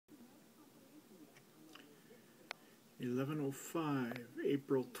11:05,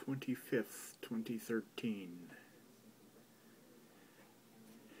 April 25th, 2013.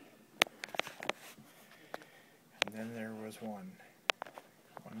 And then there was one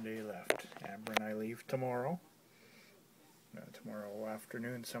day left. Amber and I leave tomorrow. Tomorrow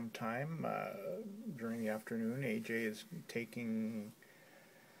afternoon sometime. During the afternoon, AJ is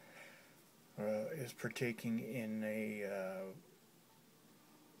partaking in a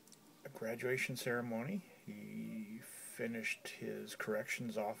graduation ceremony. He finished his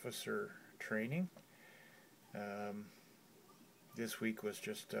corrections officer training. This week was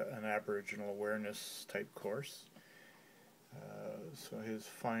just an Aboriginal awareness type course. So his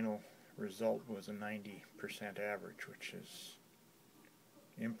final result was a 90% average, which is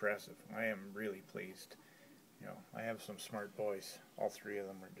impressive. I am really pleased. You know, I have some smart boys. All three of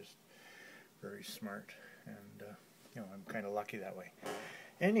them are just very smart, and you know, I'm kind of lucky that way.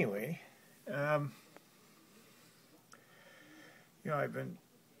 Anyway, you know, I've been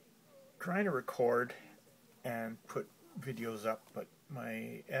trying to record and put videos up, but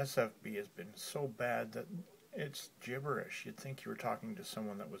my SFB has been so bad that it's gibberish. You'd think you were talking to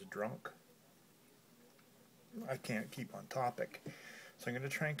someone that was drunk. I can't keep on topic. So I'm going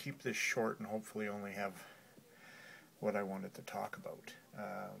to try and keep this short and hopefully only have what I wanted to talk about.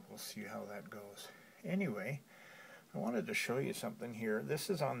 We'll see how that goes. Anyway, I wanted to show you something here. This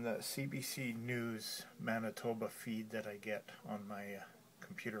is on the CBC News Manitoba feed that I get on my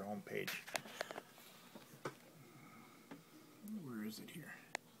computer homepage. Where is it here?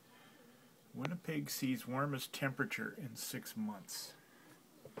 Winnipeg sees warmest temperature in 6 months.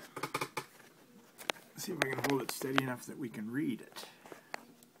 Let's see if I can hold it steady enough that we can read it.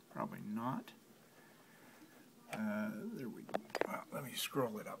 Probably not. There we go. Well, let me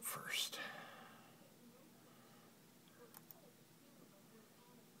scroll it up first.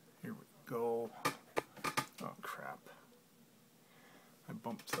 Here we go. Oh crap. I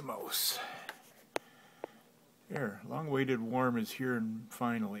bumped the mouse. There, long-awaited warm is here, and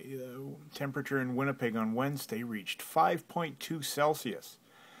finally. The temperature in Winnipeg on Wednesday reached 5.2 Celsius.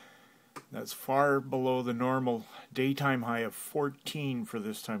 That's far below the normal daytime high of 14 for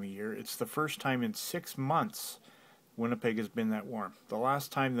this time of year. It's the first time in 6 months Winnipeg has been that warm. The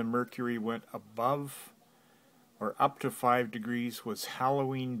last time the mercury went above or up to 5 degrees was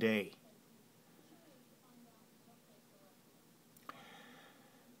Halloween Day.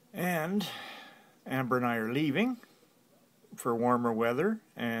 And Amber and I are leaving for warmer weather,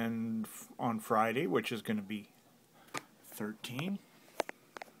 and on Friday, which is going to be 13,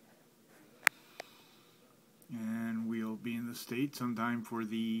 and we'll be in the States sometime for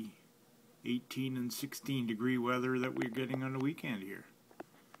the 18 and 16 degree weather that we're getting on the weekend here.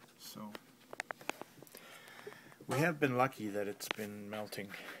 So we have been lucky that it's been melting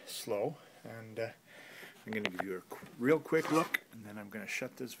slow, and I'm going to give you a real quick look, and then I'm going to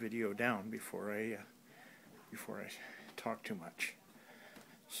shut this video down before I talk too much.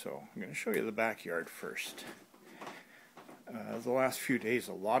 So I'm going to show you the backyard first. The last few days,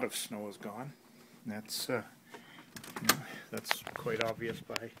 a lot of snow has gone. That's that's quite obvious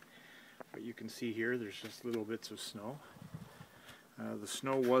by what you can see here. There's just little bits of snow. The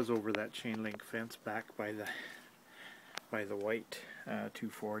snow was over that chain link fence back by the white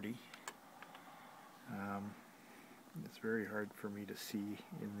 240. It's very hard for me to see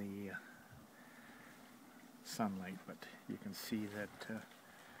in the sunlight, but you can see that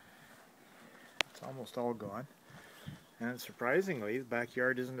it's almost all gone. And surprisingly, the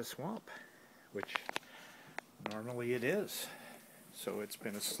backyard isn't a swamp, which normally it is. So it's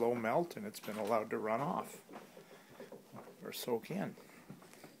been a slow melt, and it's been allowed to run off or soak in.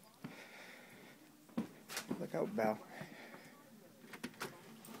 Look out, Belle.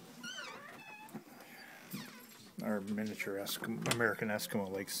 Our miniature American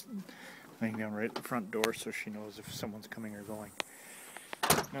Eskimo likes laying down right at the front door so she knows if someone's coming or going.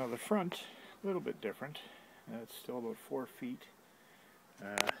 Now the front, a little bit different. It's still about 4 feet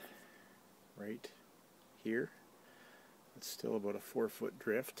right here. It's still about a 4-foot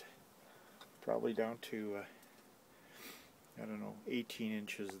drift. Probably down to, I don't know, 18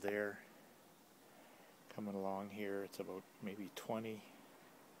 inches there. Coming along here, it's about maybe 20.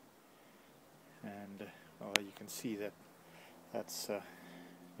 And well, you can see that that's the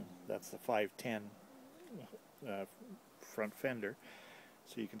 510 front fender,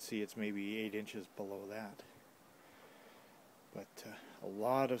 so you can see it's maybe 8 inches below that. But a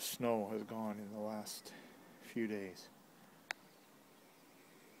lot of snow has gone in the last few days.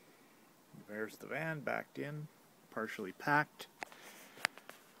 There's the van backed in, partially packed.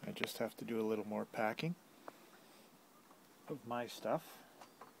 I just have to do a little more packing of my stuff.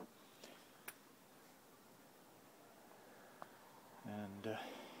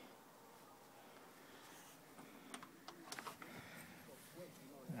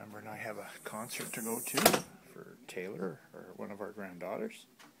 concert to go to for Taylor, or one of our granddaughters.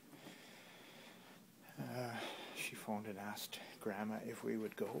 She phoned and asked Grandma if we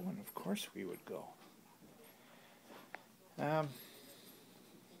would go, and of course we would go.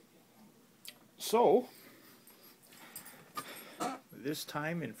 So, this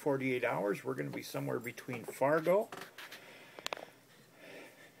time in 48 hours, we're going to be somewhere between Fargo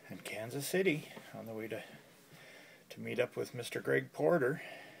and Kansas City on the way to meet up with Mr. Greg Porter.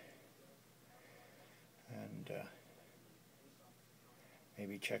 And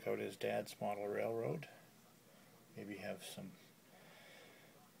maybe check out his dad's model railroad. Maybe have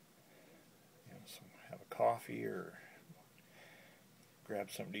have a coffee or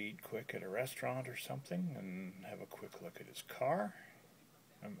grab something to eat quick at a restaurant or something, and have a quick look at his car.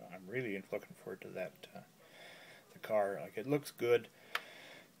 I'm really looking forward to that. The car, like, it looks good.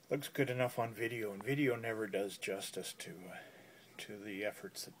 Looks good enough on video, and video never does justice to the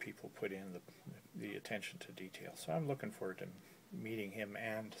efforts that people put in, the attention to detail. So I'm looking forward to meeting him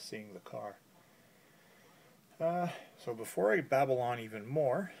and seeing the car. So before I babble on even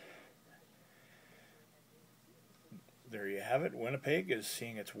more, there you have it. Winnipeg is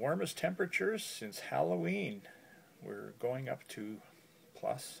seeing its warmest temperatures since Halloween. We're going up to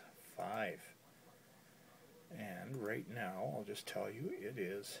 +5. And right now, I'll just tell you, it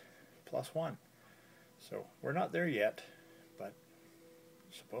is +1. So we're not there yet, but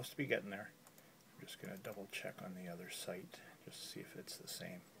we're supposed to be getting there. I'm just going to double check on the other site, just to see if it's the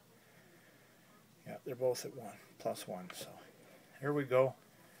same. Yeah, they're both at +1. So here we go.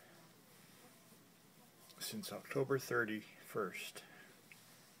 Since October 31st,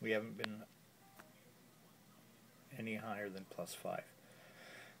 we haven't been any higher than +5.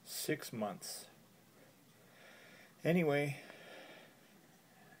 6 months. Anyway,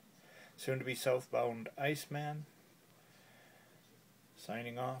 soon to be southbound Iceman,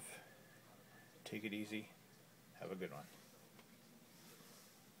 signing off. Take it easy. Have a good one.